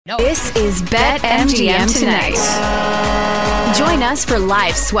No. This is BetMGM tonight. Join us for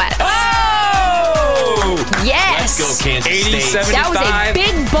live sweats. Oh! Yes! Let's go, Kansas State. That was a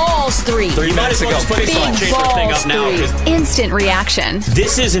big balls three. You might as well just put big balls three. Instant reaction.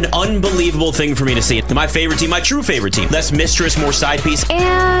 This is an unbelievable thing for me to see. My favorite team, my true favorite team. Less mistress, more side piece.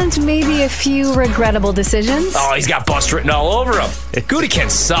 And maybe a few regrettable decisions. Oh, he's got bust written all over him.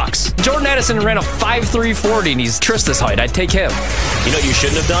 Gutekunst sucks. Jordan Addison ran a 5.340 and he's Trista's height. I'd take him. You know what you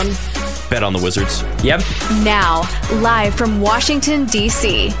shouldn't have done? Bet on the Wizards. Yep. Now, live from Washington,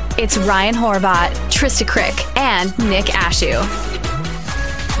 D.C., it's Ryan Horvat, Trista Crick, and Nick Ashew.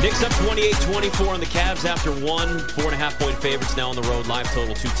 Knicks up 28-24 on the Cavs after one. 4.5-point favorites now on the road. Live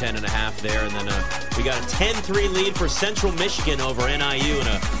total 210.5 there. And then we got a 10-3 lead for Central Michigan over NIU in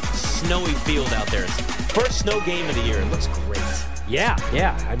a snowy field out there. First snow game of the year. It looks great. Yeah.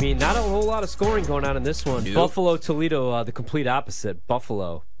 I mean, not a whole lot of scoring going on in this one. Nope. Buffalo-Toledo, the complete opposite.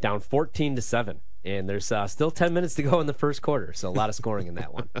 Buffalo down 14-7. And there's still 10 minutes to go in the first quarter, so a lot of scoring in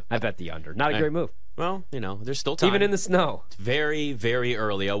that one. I bet the under. Not a great move. Well, there's still time. Even in the snow. It's very, very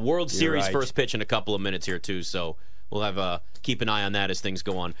early. A World Series right. first pitch in a couple of minutes here, too, so we'll have keep an eye on that as things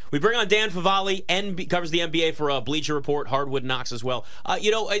go on. We bring on Dan Favale, covers the NBA for Bleacher Report, Hardwood Knocks as well.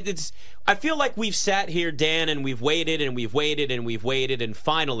 I feel like we've sat here, Dan, and we've waited and we've waited and we've waited, and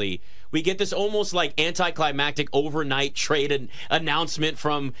finally we get this almost like anticlimactic overnight trade announcement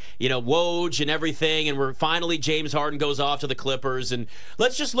from, Woj and everything, and we're finally James Harden goes off to the Clippers. And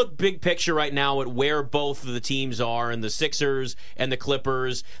let's just look big picture right now at where both of the teams are, and the Sixers and the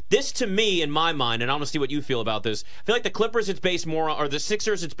Clippers. This, to me, in my mind, and I want to see what you feel about this, I feel like the Clippers, it's based more on, or the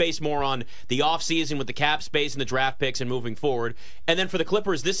Sixers, it's based more on the offseason with the cap space and the draft picks and moving forward. And then for the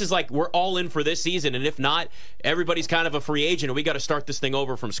Clippers, this is like we're all in for this season, and if not, everybody's kind of a free agent, and we got to start this thing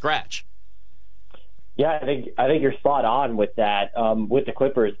over from scratch. Yeah, I think you're spot on with that. With the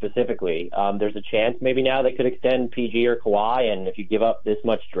Clippers specifically, there's a chance maybe now they could extend PG or Kawhi, and if you give up this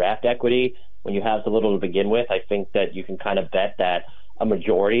much draft equity when you have so little to begin with, I think that you can kind of bet that a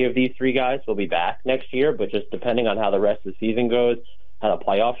majority of these three guys will be back next year. But just depending on how the rest of the season goes, how the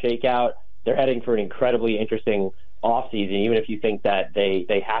playoffs shake out, they're heading for an incredibly interesting offseason, even if you think that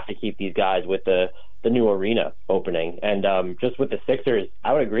they have to keep these guys with the new arena opening. And just with the Sixers,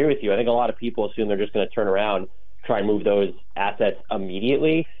 I would agree with you. I think a lot of people assume they're just going to turn around, try and move those assets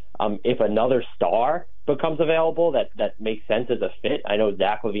immediately. If another star becomes available that makes sense as a fit, I know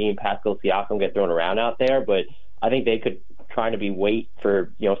Zach LaVine, Pascal Siakam get thrown around out there, but I think they could try to be wait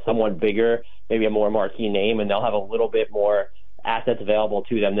for someone bigger, maybe a more marquee name, and they'll have a little bit more assets available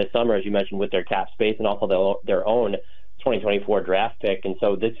to them this summer, as you mentioned, with their cap space and also their own 2024 draft pick. And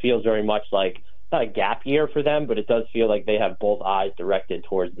so this feels very much like not a gap year for them, but it does feel like they have both eyes directed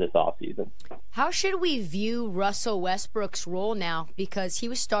towards this offseason. How should we view Russell Westbrook's role now? Because he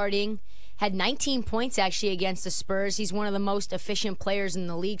was starting, had 19 points actually against the Spurs. He's one of the most efficient players in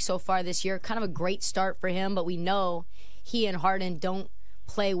the league so far this year. Kind of a great start for him, but we know he and Harden don't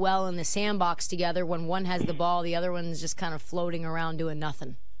play well in the sandbox together. When one has the ball, the other one's just kind of floating around doing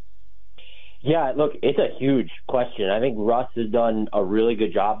nothing. Yeah, look, it's a huge question. I think Russ has done a really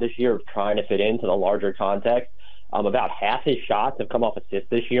good job this year of trying to fit into the larger context. About half his shots have come off assists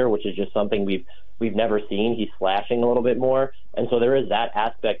this year, which is just something we've never seen. He's slashing a little bit more, and so there is that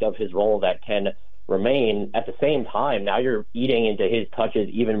aspect of his role that can remain. At the same time, now you're eating into his touches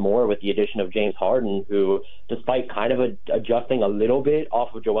even more with the addition of James Harden, who, despite kind of adjusting a little bit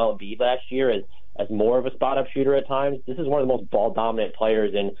off of Joel Embiid last year as more of a spot-up shooter at times, this is one of the most ball-dominant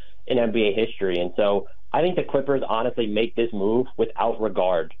players in NBA history. And so I think the Clippers honestly make this move without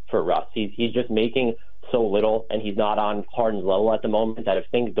regard for Russ. He's just making so little, and he's not on Harden's level at the moment, that if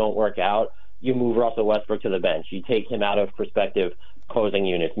things don't work out, you move Russell Westbrook to the bench. You take him out of prospective closing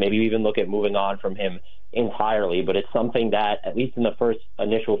units. Maybe you even look at moving on from him entirely, but it's something that, at least in the first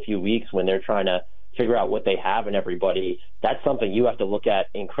initial few weeks when they're trying to figure out what they have in everybody, that's something you have to look at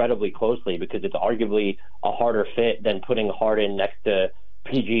incredibly closely, because it's arguably a harder fit than putting Harden next to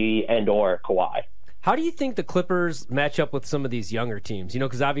PG and or Kawhi. How do you think the Clippers match up with some of these younger teams?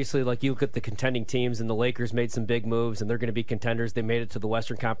 Because obviously, like, you look at the contending teams, and the Lakers made some big moves, and they're going to be contenders. They made it to the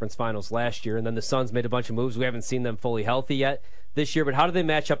Western Conference Finals last year, and then the Suns made a bunch of moves. We haven't seen them fully healthy yet this year, but how do they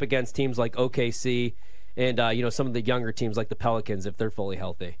match up against teams like OKC and some of the younger teams like the Pelicans if they're fully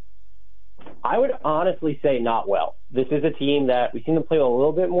healthy? I would honestly say not well. This is a team that we've seen them play a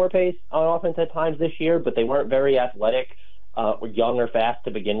little bit more pace on offense at times this year, but they weren't very athletic, young or fast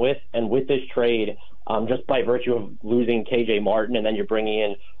to begin with. And with this trade, just by virtue of losing KJ Martin, and then you're bringing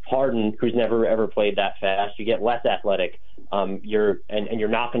in Harden, who's never ever played that fast, you get less athletic you're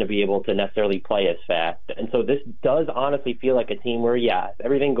not going to be able to necessarily play as fast. And so this does honestly feel like a team where, yeah, if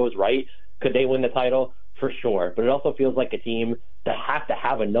everything goes right, could they win the title? For sure. But it also feels like a team that has to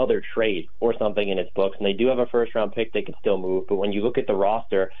have another trade or something in its books. And they do have a first-round pick they can still move. But when you look at the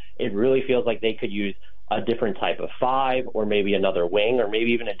roster, it really feels like they could use a different type of five, or maybe another wing, or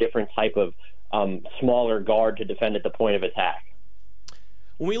maybe even a different type of smaller guard to defend at the point of attack.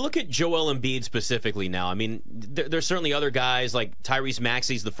 When we look at Joel Embiid specifically now, I mean, there's certainly other guys like Tyrese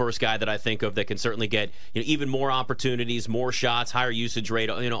Maxey's the first guy that I think of that can certainly get even more opportunities, more shots, higher usage rate,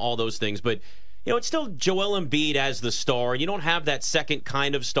 all those things. But it's still Joel Embiid as the star. You don't have that second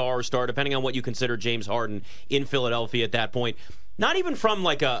kind of star, depending on what you consider James Harden in Philadelphia at that point. Not even from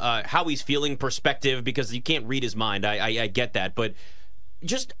like a how he's feeling perspective, because you can't read his mind. I get that, but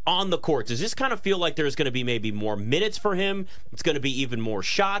just on the court, does this kind of feel like there's going to be maybe more minutes for him? It's going to be even more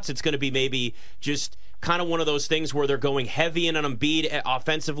shots. It's going to be maybe just kind of one of those things where they're going heavy in on Embiid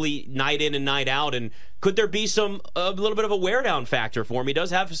offensively night in and night out. And could there be a little bit of a wear down factor for him? He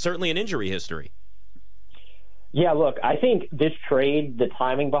does have certainly an injury history. Yeah, look, I think this trade, the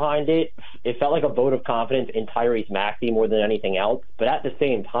timing behind it felt like a vote of confidence in Tyrese Maxey more than anything else. But at the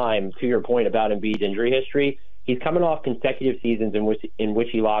same time, to your point about Embiid's injury history, he's coming off consecutive seasons in which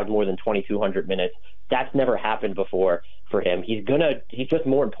he logged more than 2,200 minutes. That's never happened before for him. He's just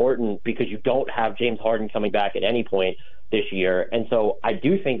more important because you don't have James Harden coming back at any point this year. And so I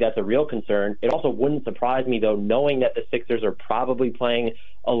do think that's a real concern. It also wouldn't surprise me, though, knowing that the Sixers are probably playing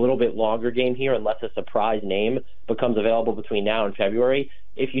a little bit longer game here unless a surprise name becomes available between now and February.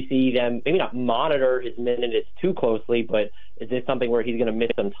 If you see them maybe not monitor his minutes too closely, but is this something where he's going to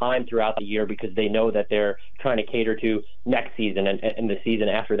miss some time throughout the year because they know that they're trying to cater to next season and the season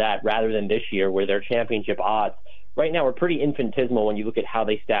after that rather than this year where their championship odds right now are pretty infinitesimal when you look at how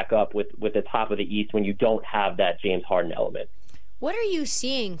they stack up with the top of the East when you don't have that James Harden element. What are you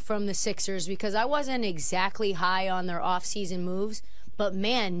seeing from the Sixers? Because I wasn't exactly high on their offseason moves, but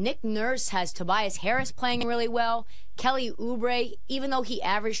man, Nick Nurse has Tobias Harris playing really well. Kelly Oubre, even though he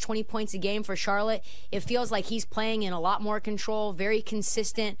averaged 20 points a game for Charlotte, it feels like he's playing in a lot more control, very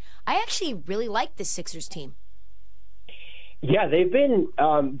consistent. I actually really like the Sixers team. Yeah, they've been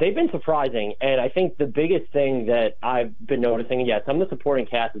surprising, and I think the biggest thing that I've been noticing, some of the supporting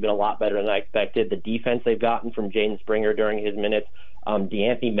cast has been a lot better than I expected. The defense they've gotten from Jaden Springer during his minutes,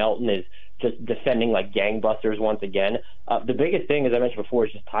 DeAnthony Melton is just defending like gangbusters once again. The biggest thing, as I mentioned before,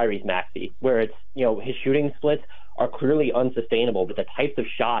 is just Tyrese Maxey, where it's his shooting splits are clearly unsustainable, but the types of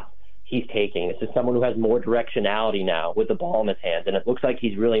shots he's taking. This is someone who has more directionality now with the ball in his hands, and it looks like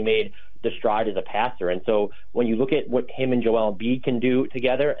he's really made the stride as a passer. And so when you look at what him and Joel Embiid can do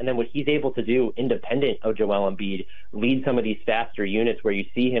together, and then what he's able to do independent of Joel Embiid, lead some of these faster units where you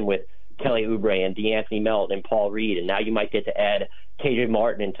see him with Kelly Oubre and DeAnthony Melton and Paul Reed, and now you might get to add KJ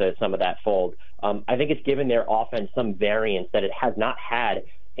Martin into some of that fold. I think it's given their offense some variance that it has not had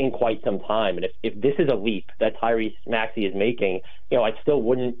in quite some time. And if this is a leap that Tyrese Maxey is making, I still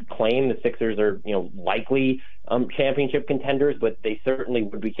wouldn't claim the Sixers are, likely championship contenders, but they certainly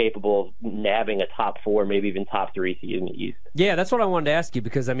would be capable of nabbing a top four, maybe even top three seed in the East. Yeah, that's what I wanted to ask you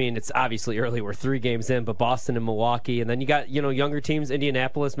because, it's obviously early. We're 3 games in, but Boston and Milwaukee, and then you got, younger teams,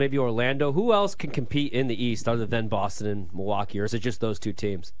 Indianapolis, maybe Orlando. Who else can compete in the East other than Boston and Milwaukee, or is it just those 2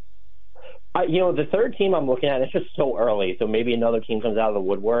 teams? The third team I'm looking at, it's just so early, so maybe another team comes out of the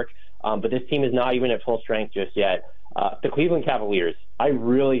woodwork, but this team is not even at full strength just yet. The Cleveland Cavaliers, I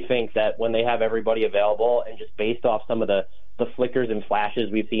really think that when they have everybody available and just based off some of the flickers and flashes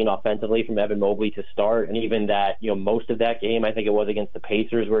we've seen offensively from Evan Mobley to start, and even that, most of that game, I think it was against the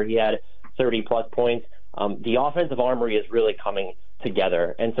Pacers where he had 30-plus points, the offensive armory is really coming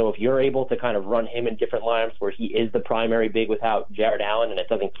together. And so if you're able to kind of run him in different lineups where he is the primary big without Jared Allen and it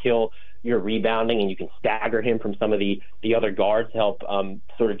doesn't kill your rebounding and you can stagger him from some of the other guards to help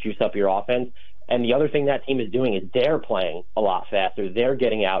sort of juice up your offense. And the other thing that team is doing is they're playing a lot faster. They're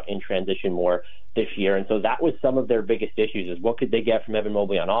getting out in transition more this year. And so that was some of their biggest issues is what could they get from Evan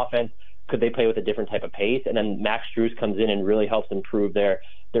Mobley on offense? Could they play with a different type of pace? And then Max Strus comes in and really helps improve their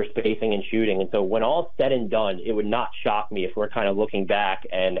spacing and shooting. And so when all's said and done, it would not shock me if we're kind of looking back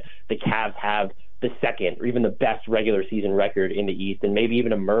and the Cavs have the second or even the best regular season record in the East and maybe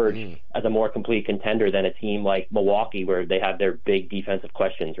even emerge as a more complete contender than a team like Milwaukee where they have their big defensive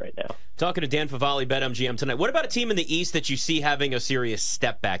questions right now. Talking to Dan Favale, BetMGM tonight. What about a team in the East that you see having a serious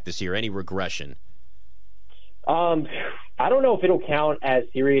step back this year? Any regression? I don't know if it'll count as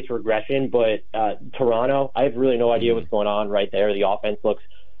serious regression, but Toronto, I have really no idea what's going on right there. The offense looks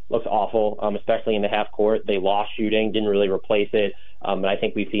looks awful, especially in the half court. They lost shooting, didn't really replace it. And I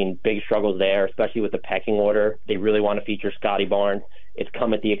think we've seen big struggles there, especially with the pecking order. They really want to feature Scotty Barnes. It's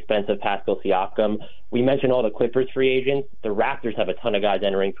come at the expense of Pascal Siakam. We mentioned all the Clippers free agents. The Raptors have a ton of guys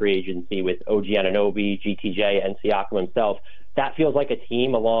entering free agency with OG Anunoby, GTJ, and Siakam himself. That feels like a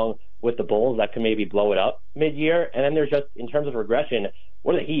team along with the Bulls that could maybe blow it up mid-year. And then there's just, in terms of regression,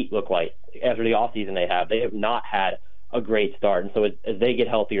 what do the Heat look like after the offseason they have? They have not had a great start. And so as they get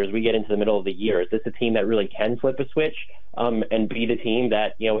healthier, as we get into the middle of the year, is this a team that really can flip a switch and be the team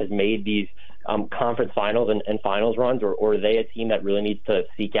that, has made these conference finals and finals runs, or are they a team that really needs to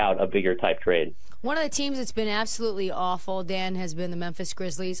seek out a bigger type trade? One of the teams that's been absolutely awful, Dan, has been the Memphis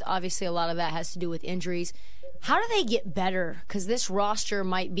Grizzlies. Obviously, a lot of that has to do with injuries. How do they get better? Because this roster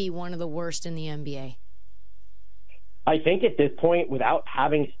might be one of the worst in the NBA. I think at this point, without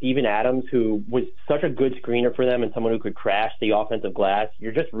having Steven Adams, who was such a good screener for them and someone who could crash the offensive glass,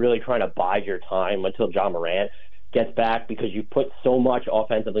 you're just really trying to bide your time until John Morant gets back, because you put so much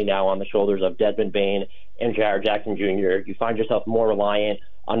offensively now on the shoulders of Desmond Bane and Jared Jackson Jr. You find yourself more reliant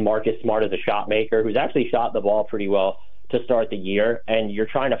on Marcus Smart as a shot maker, who's actually shot the ball pretty well to start the year, and you're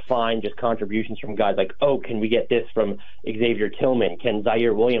trying to find just contributions from guys like, can we get this from Xavier Tillman? Can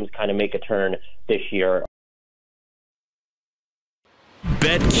Zaire Williams kind of make a turn this year?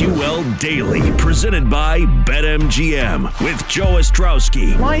 BetQL Daily, presented by BetMGM with Joe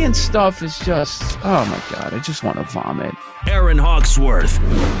Ostrowski. Lion stuff is just, oh my God, I just want to vomit. Aaron Hawksworth.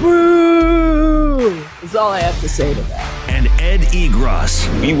 Woo! That's all I have to say to that. And Ed Egros.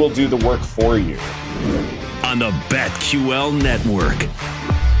 We will do the work for you. On the BetQL Network.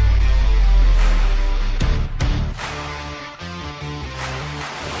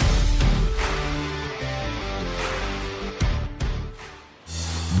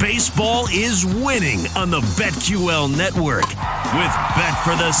 Baseball is winning on the BetQL Network with Bet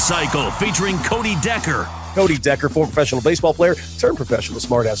for the Cycle featuring Cody Decker. Cody Decker, former professional baseball player, turned professional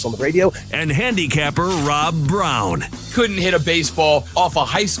smartass on the radio. And handicapper Rob Brown. Couldn't hit a baseball off a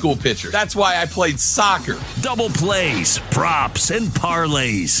high school pitcher. That's why I played soccer. Double plays, props, and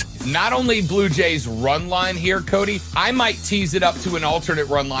parlays. Not only Blue Jays run line here, Cody, I might tease it up to an alternate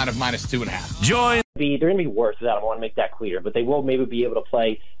run line of -2.5. Join. They're going to be worse without him. I want to make that clear. But they will maybe be able to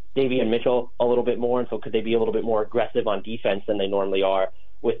play Davion Mitchell a little bit more, and so could they be a little bit more aggressive on defense than they normally are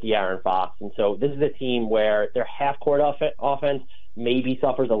with De'Aaron Fox? And so this is a team where their half-court offense maybe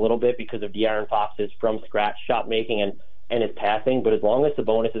suffers a little bit because of De'Aaron Fox's from-scratch shot making and his passing, but as long as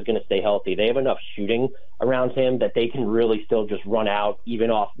Sabonis is going to stay healthy, they have enough shooting around him that they can really still just run out,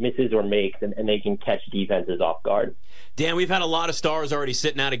 even off misses or makes, and they can catch defenses off guard. Dan, we've had a lot of stars already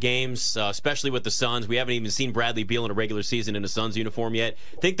sitting out of games, especially with the Suns. We haven't even seen Bradley Beal in a regular season in a Suns uniform yet.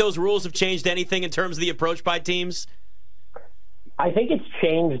 Think those rules have changed anything in terms of the approach by teams? I think it's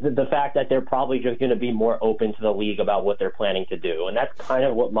changed the fact that they're probably just going to be more open to the league about what they're planning to do, and that's kind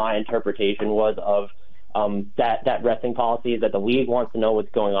of what my interpretation was of that resting policy, is that the league wants to know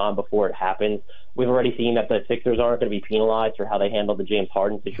what's going on before it happens. We've already seen that the Sixers aren't going to be penalized for how they handled the James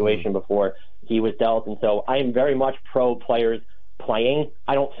Harden situation before he was dealt. And so I am very much pro players playing.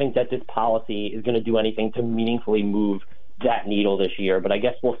 I don't think that this policy is going to do anything to meaningfully move that needle this year, but I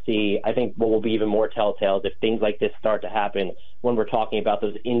guess we'll see. I think what will be even more telltale is if things like this start to happen when we're talking about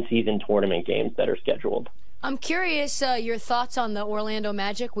those in-season tournament games that are scheduled. I'm curious your thoughts on the Orlando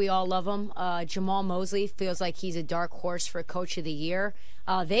Magic. We all love them. Jamal Mosley feels like he's a dark horse for Coach of the Year.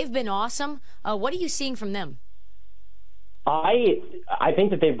 They've been awesome. What are you seeing from them? I think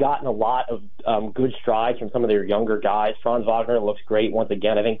that they've gotten a lot of good strides from some of their younger guys. Franz Wagner looks great once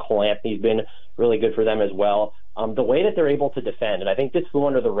again. I think Cole Anthony's been really good for them as well. The way that they're able to defend, and I think this flew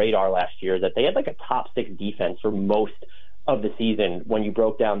under the radar last year, is that they had like a top 6 defense for most of the season when you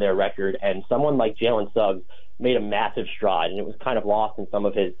broke down their record, and someone like Jalen Suggs made a massive stride, and it was kind of lost in some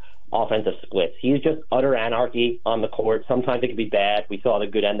of his offensive splits. He's just utter anarchy on the court. Sometimes it can be bad. We saw the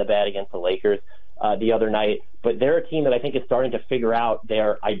good and the bad against the Lakers the other night, but they're a team that I think is starting to figure out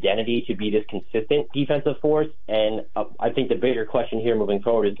their identity to be this consistent defensive force, and I think the bigger question here moving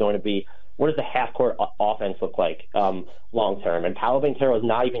forward is going to be, what does the half-court offense look like long-term? And Paolo Banchero has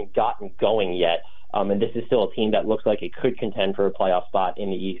not even gotten going yet. And this is still a team that looks like it could contend for a playoff spot in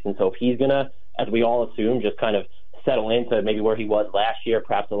the East. And so if he's going to, as we all assume, just kind of settle into maybe where he was last year,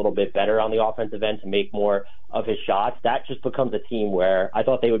 perhaps a little bit better on the offensive end to make more of his shots, that just becomes a team where I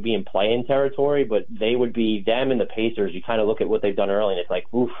thought they would be in play-in territory, but they would be them and the Pacers. You kind of look at what they've done early, and it's like,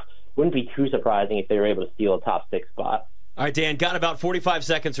 oof, wouldn't be too surprising if they were able to steal a top 6 spot. All right, Dan, got about 45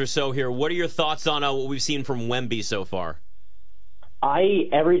 seconds or so here. What are your thoughts on what we've seen from Wemby so far?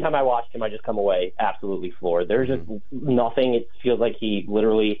 Every time I watch him, I just come away absolutely floored. There's just nothing it feels like he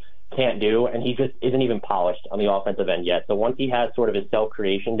literally can't do, and he just isn't even polished on the offensive end yet. So once he has sort of his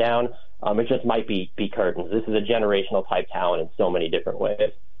self-creation down, it just might be curtains. This is a generational type talent in so many different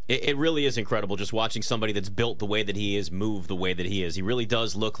ways. It really is incredible just watching somebody that's built the way that he is, move the way that he is. He really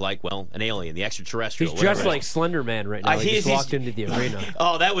does look like, well, an alien, the extraterrestrial. He's dressed like Slender Man right now. He just walked into the arena.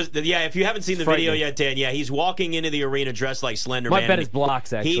 Oh, that was, if you haven't seen the video yet, Dan, he's walking into the arena dressed like Slender Man. Might bet his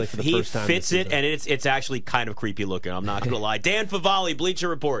blocks, actually, for the first time. He fits it, and it's actually kind of creepy looking, I'm not going to lie. Dan Favale, Bleacher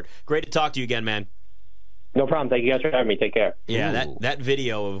Report. Great to talk to you again, man. No problem. Thank you guys for having me. Take care. Yeah, that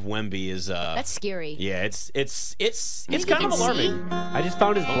video of Wemby is that's scary. Yeah, it's kind of alarming. I just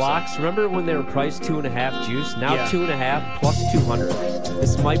found his blocks. Remember when they were priced 2.5 juice? Now 2.5 plus 200.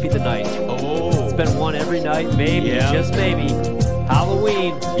 This might be the night. Oh, it's been one every night. Maybe, just maybe.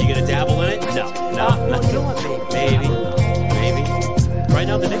 Halloween. You gonna dabble in it? No. You know what? Maybe. Right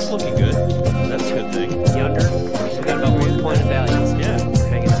now the Knicks looking good. That's a good thing. The under. We got about 1 point of value. Yeah.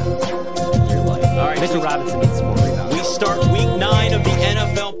 All right, Mr. Robinson needs some more rebounds. We start week 9 of the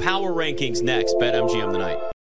NFL Power Rankings next. BetMGM tonight.